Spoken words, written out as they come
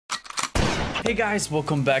Hey guys,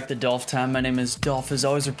 welcome back to Dolph Time. My name is Dolph. As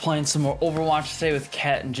always, we're playing some more Overwatch today with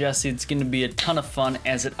Kat and Jesse. It's going to be a ton of fun,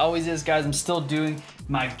 as it always is, guys. I'm still doing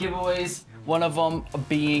my giveaways. One of them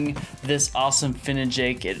being this awesome Finn and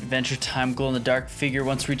Jake Adventure Time glow-in-the-dark figure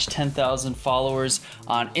once we reach 10,000 followers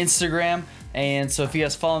on Instagram. And so if you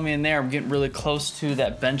guys follow me in there, I'm getting really close to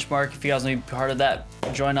that benchmark. If you guys want to be part of that,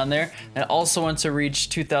 join on there. And also want to reach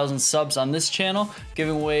 2,000 subs on this channel,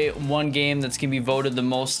 giving away one game that's going to be voted the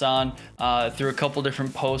most on through a couple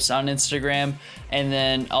different posts on Instagram. And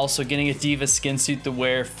then also getting a D.Va skin suit to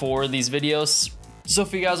wear for these videos. So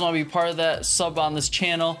if you guys want to be part of that, sub on this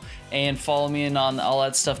channel and follow me in on all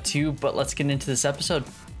that stuff too. But let's get into this episode.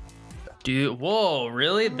 Dude, whoa,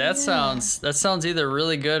 really? That sounds either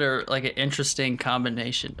really good or like an interesting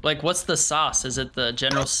combination. Like, what's the sauce? Is it the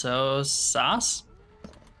General sauce?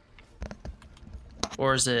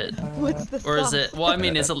 Or is it? What's the or sauce? is it? Well, I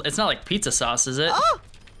mean, it's not like pizza sauce, is it? Oh,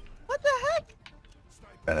 what the heck?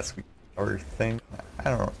 That sweet or thing.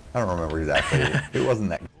 I don't remember exactly. It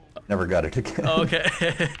wasn't that. Never got it again. Oh, okay.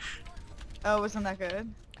 Oh, wasn't that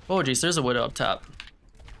good? Oh, geez, there's a Widow up top.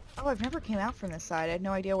 Oh, I've never came out from this side. I had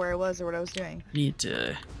no idea where I was or what I was doing. Need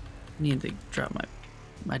to drop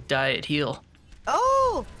my diet heal.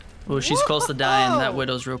 Oh! Oh, she's close to dying. That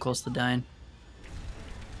Widow's real close to dying.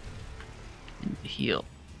 Heal.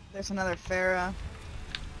 There's another Pharah.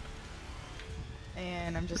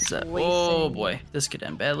 And I'm just wasting... Oh boy, this could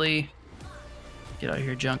end badly. Get out of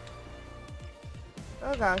here, Junk.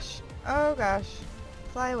 Oh gosh. Oh gosh.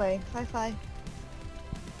 Fly away. Fly, fly.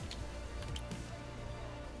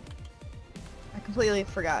 I completely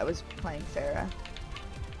forgot I was playing Pharah.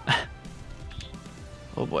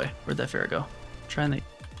 Oh boy, where'd that Pharah go? Trying to...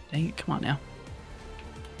 Dang it, come on now.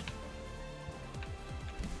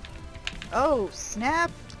 Oh, snap!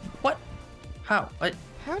 What? How? What?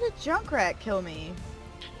 How did Junkrat kill me?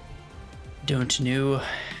 Don't know.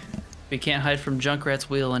 We can't hide from Junkrat's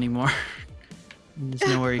wheel anymore.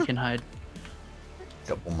 There's nowhere you can hide.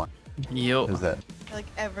 Couple months. Yo. Who's that? I feel like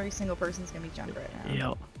every single person's gonna be Junkrat now.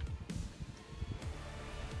 Yo.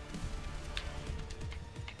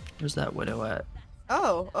 Where's that Widow at?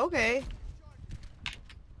 Oh, okay.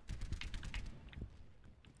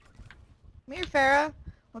 Come here, Pharah.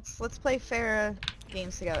 Let's play Pharah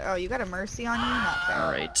games together. Oh, you got a Mercy on you? Not Pharah.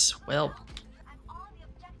 Alright, well.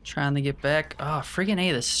 Trying to get back. Oh, friggin'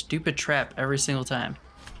 A, this stupid trap every single time.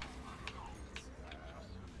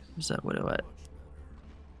 Where's that Widow at?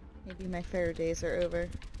 Maybe my Pharah days are over.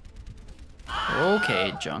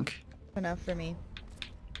 Okay, Junk. Enough for me.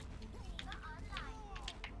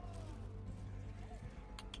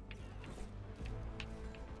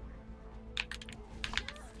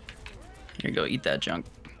 Here you go, eat that Junk.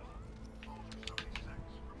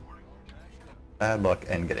 Bad luck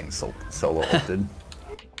and getting solo ulted.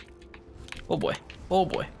 Oh boy. Oh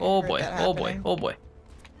boy. Oh boy. that Oh boy. happening. Oh boy.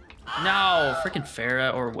 No! Freaking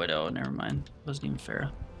Pharah or Widow. Never mind. Wasn't even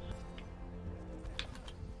Pharah.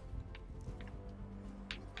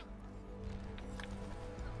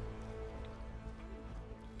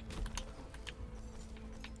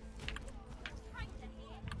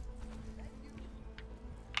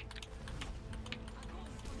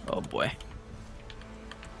 Oh boy.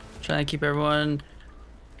 Trying to keep everyone.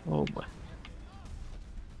 Oh boy.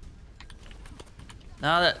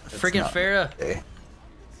 Now that freaking Pharah. Okay.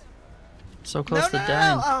 So close to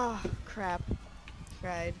dying. No. Oh, crap.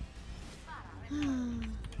 Tried.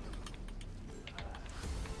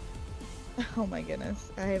 Oh my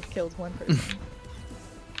goodness. I have killed one person.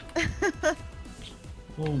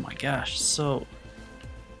 Oh my gosh. So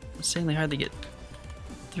insanely hard to get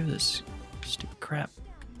through this stupid crap.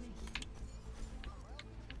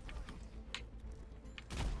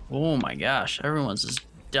 Oh my gosh. Everyone's just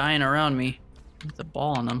dying around me with the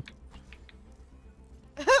ball on them.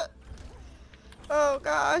 Oh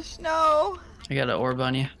gosh, no. I got an orb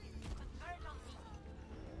on you.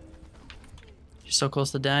 You're so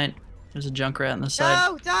close to dying. There's a Junkrat on the side.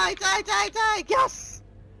 No, die, die, die, die. Yes.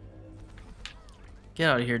 Get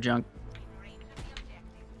out of here, Junk.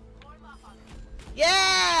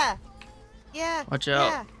 Yeah. Yeah. Watch out.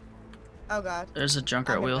 Yeah. Oh god. There's a I'm Junkrat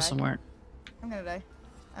gonna wheel die. somewhere. I'm gonna die.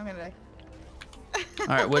 I'm gonna die.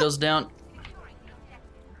 Alright, Widow's down.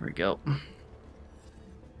 Here we go.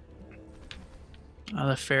 Oh,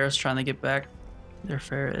 the Pharah's trying to get back. There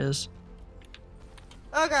Pharah is.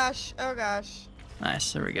 Oh gosh. Oh gosh.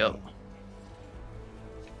 Nice, there we go.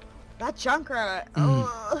 That Junkrat.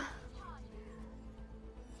 Oh.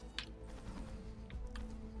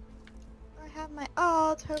 I have my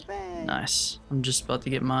ult. Hooray. Nice. I'm just about to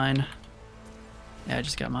get mine. Yeah, I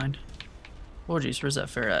just got mine. Oh jeez, where's that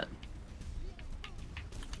Pharah at?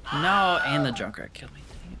 No, and the Junkrat killed me.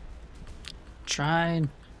 Trying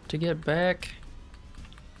to get back.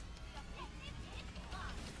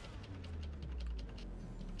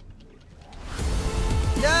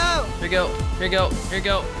 No! Here you go. Here you go. Here you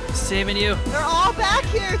go. Saving you. They're all back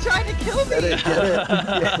here trying to kill me. Get it, get it.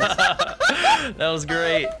 Yes. That was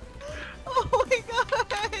great. Oh my gosh.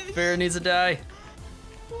 Pharah needs to die.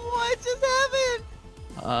 What just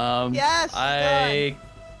happened? Yes. I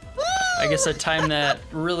Woo! guess I timed that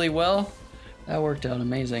really well. That worked out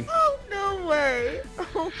amazing. Oh, no way.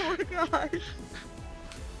 Oh my gosh.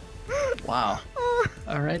 Wow.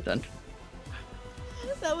 All right then.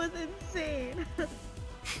 That was insane.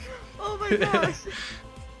 Oh my gosh.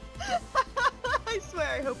 I swear,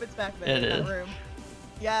 I hope it's back there in that room.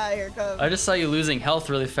 Yeah, here it comes. I just saw you losing health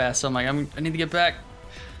really fast, so I'm like, I need to get back.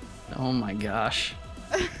 Oh my gosh.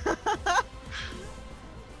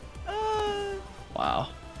 Wow.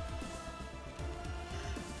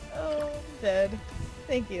 Oh, I'm dead.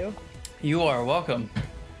 Thank you. You are welcome.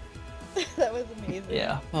 That was amazing.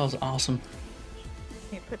 Yeah, that was awesome.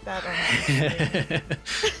 Can you put that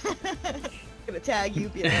on? Gonna tag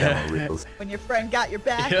you, you know, when your friend got your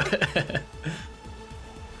back.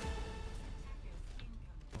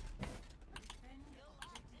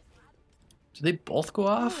 Do they both go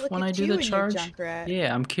off when I do the charge?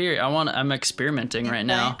 Yeah, I'm curious. I'm experimenting right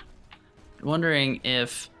now. Wondering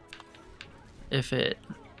if it.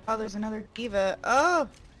 Oh, there's another D.Va. Oh,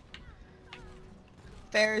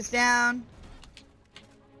 Pharah's down.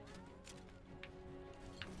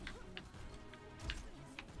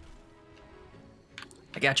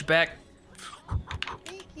 I got you back.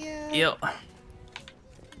 Thank you. Yep. I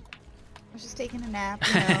was just taking a nap,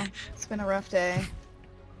 you know. It's been a rough day.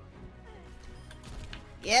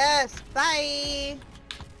 Yes, bye.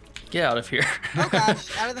 Get out of here. Oh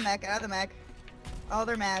gosh, out of the mech, out of the mech. Oh,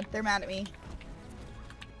 they're mad. They're mad at me.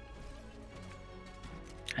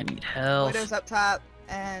 I need health. Widow's up top,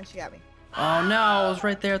 and she got me. Oh no, I was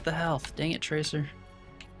right there at the health. Dang it, Tracer.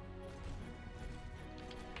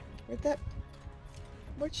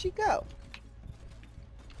 Where'd she go?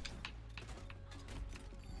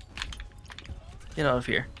 Get out of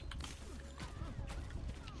here.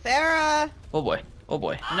 Pharah! Oh boy. Oh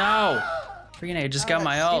boy. No! Freaking A, just got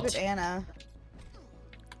my ult. Stupid Anna.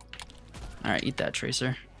 Alright, eat that,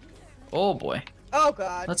 Tracer. Oh boy. Oh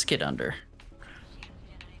god. Let's get under.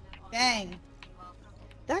 Dang.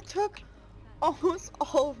 That took almost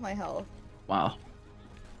all of my health. Wow.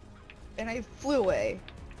 And I flew away.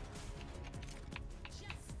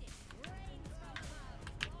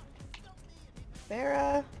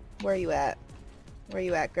 Pharah, where are you at? Where are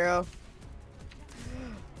you at, girl?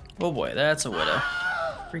 Oh boy, that's a Widow.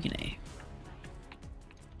 Freaking A.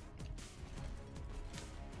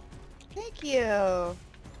 Thank you.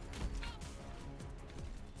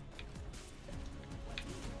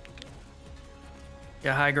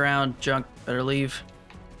 Got high ground, Junk. Better leave.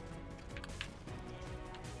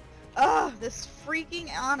 Ugh, this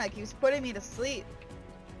freaking Ana keeps putting me to sleep.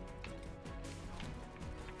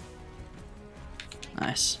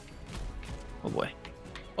 Nice. Oh boy.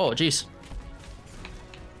 Oh jeez.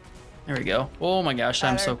 There we go. Oh my gosh,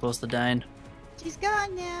 I'm so close to dying. She's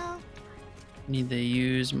gone now. Need to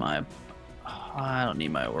use my... I don't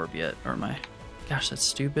need my orb yet, or my... Gosh, that's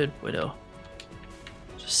stupid. Widow.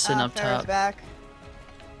 Just sitting up Pharah's top. back.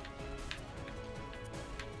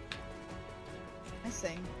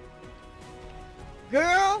 Missing.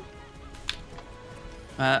 Girl!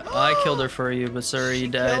 I killed her for you, but sorry, you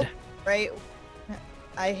died. Right.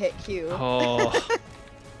 I hit Q. Oh.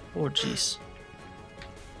 Oh, jeez.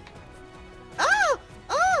 Oh!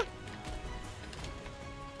 Oh!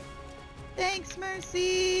 Thanks,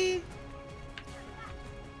 Mercy.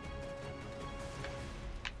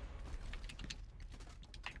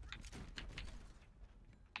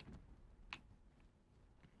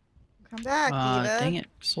 Come back, D.Va. Dang it.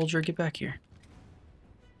 Soldier, get back here.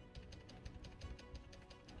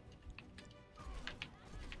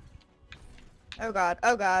 Oh god,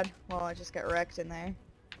 oh god. Well, I just got wrecked in there.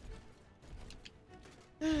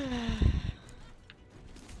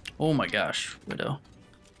 Oh my gosh, Widow.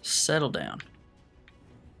 Settle down.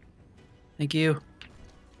 Thank you.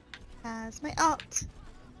 Has my ult.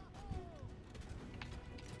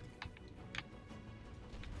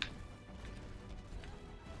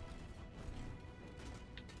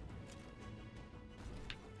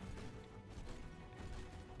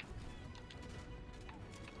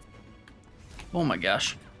 Oh my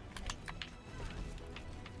gosh.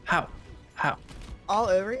 How? How? All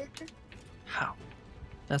over here? How?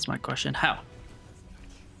 That's my question. How?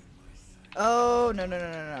 Oh, no, no, no,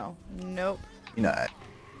 no, no. Nope. You know,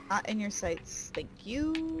 Not in your sights. Thank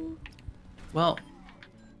you. Well,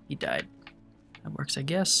 he died. That works, I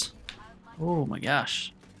guess. Oh my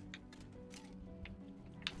gosh.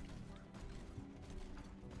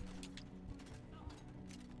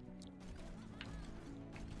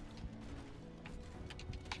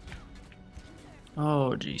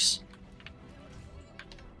 Oh, jeez.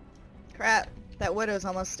 Crap. That Widow's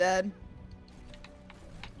almost dead.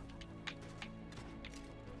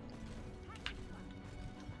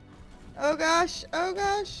 Oh gosh. Oh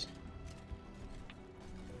gosh.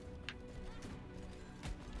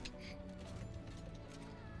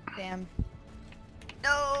 Damn.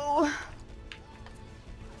 No.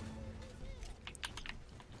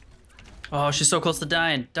 Oh, she's so close to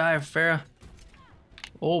dying. Die, Pharah.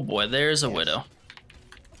 Oh boy, there's a Widow.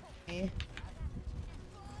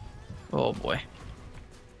 Oh boy.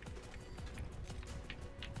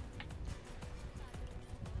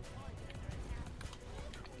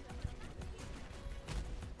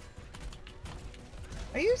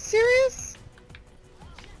 Are you serious?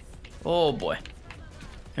 Oh boy.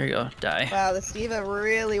 There you go, die. Wow, this D.Va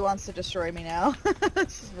really wants to destroy me now.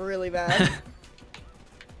 This is really bad.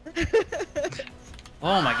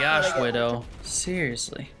 Oh my gosh, Widow.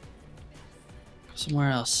 Seriously. Go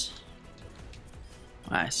somewhere else.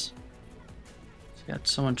 Nice. She's got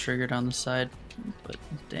someone triggered on the side, but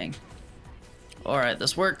dang. Alright,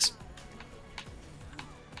 this works.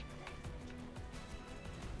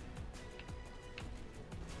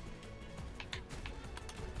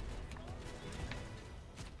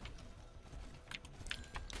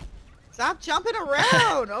 Stop jumping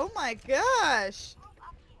around! Oh my gosh!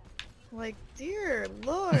 Like, dear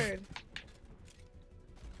lord.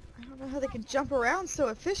 I don't know how they can jump around so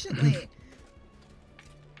efficiently.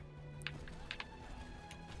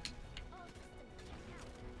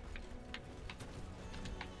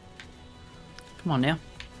 Come on now.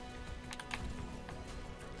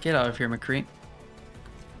 Get out of here, McCree.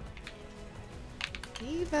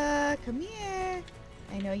 D.Va, come here.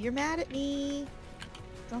 I know you're mad at me.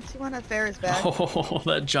 Don't you want to Pharah's back? Oh,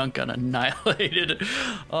 that junk got annihilated.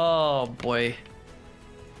 Oh boy.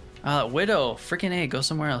 Widow, freaking A, go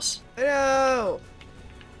somewhere else. Widow!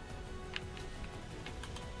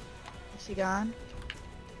 Is she gone?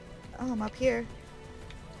 Oh, I'm up here.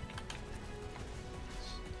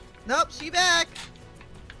 Nope, she back!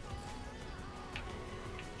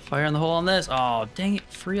 Fire in the hole on this. Oh, dang it,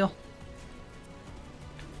 for real.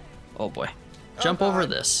 Oh boy. Jump over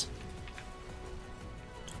this.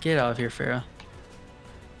 Get out of here, Pharah.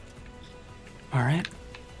 Alright.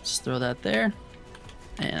 Let's throw that there.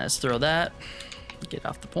 And let's throw that. Get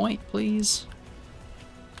off the point, please.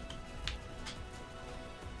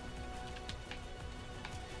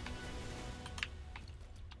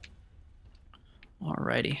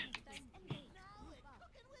 Alrighty.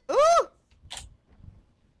 Ooh!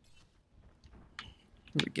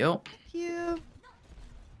 Here we go. Thank you.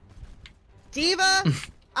 D.Va,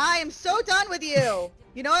 I am so done with you.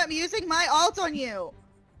 You know what? I'm using my ult on you.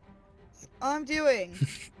 That's all I'm doing.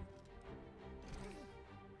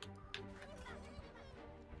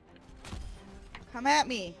 Come at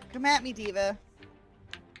me. Come at me, D.Va.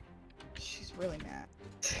 She's really mad.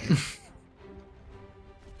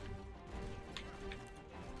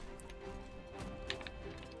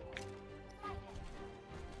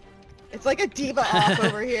 It's like a D.Va off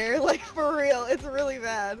over here. Like, for real. It's really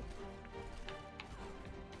bad.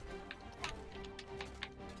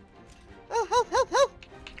 Oh, help, help, help!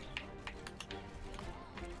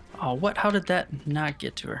 Oh, what? How did that not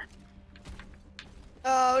get to her?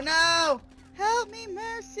 Oh, no! Help me,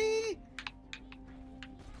 Mercy!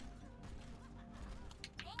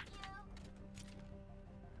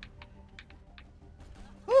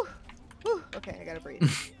 Whew. Whew. Okay, I gotta breathe.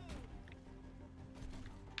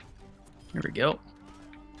 Here we go.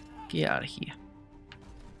 Get out of here.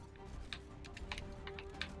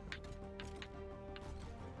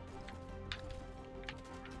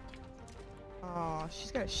 Oh,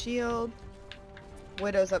 she's got a shield.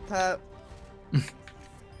 Widow's up top.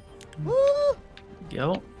 Woo!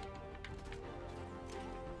 Go.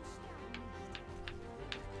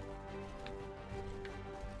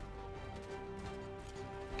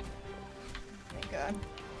 Thank God.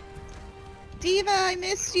 D.Va, I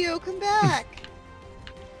missed you. Come back.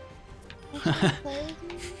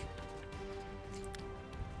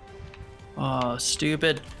 Oh,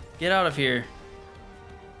 stupid. Get out of here.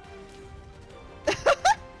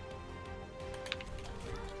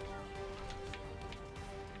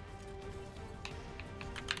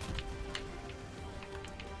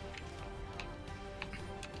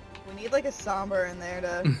 We need like a Sombra in there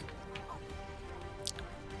to...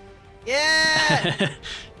 Yeah!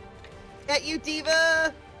 got you,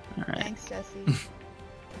 D.Va. All right. Thanks, Jesse.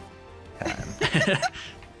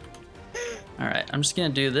 All right, I'm just gonna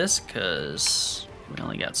do this because we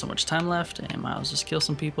only got so much time left, and might as well just kill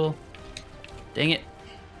some people. Dang it!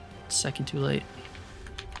 Second too late.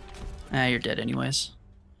 Ah, you're dead anyways.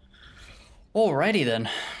 Alrighty then.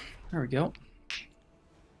 There we go.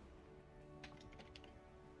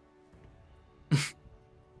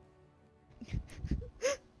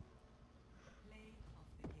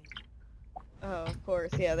 Oh, of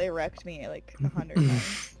course. Yeah, they wrecked me like 100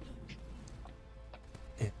 times.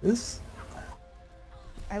 Is?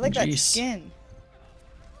 I like that Jeez. skin.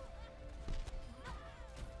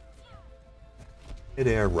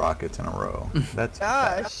 Mid-air rockets in a row. That's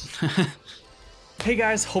Gosh. Hey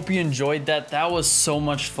guys, hope you enjoyed that. That was so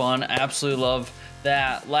much fun. I absolutely love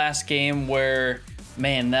that last game where,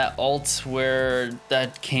 man, that ult where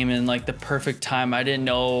that came in like the perfect time. I didn't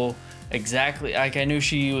know exactly, like I knew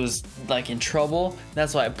she was like in trouble.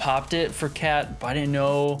 That's why I popped it for Cat, but I didn't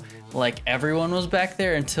know like everyone was back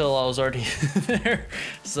there until I was already there.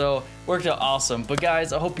 So worked out awesome. But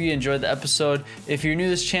guys, I hope you enjoyed the episode. If you're new to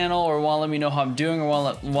this channel or want to let me know how I'm doing or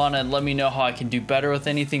want to let me know how I can do better with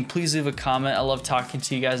anything, please leave a comment. I love talking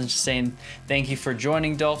to you guys and just saying thank you for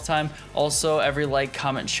joining Dolph Time. Also, every like,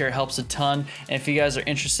 comment, share helps a ton. And if you guys are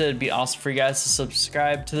interested, it'd be awesome for you guys to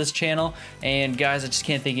subscribe to this channel. And guys, I just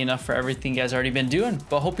can't thank you enough for everything you guys already been doing.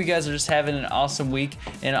 But I hope you guys are just having an awesome week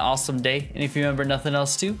and an awesome day. And if you remember nothing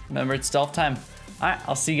else too, remember it's Dolph Time. All right,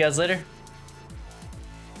 I'll see you guys later.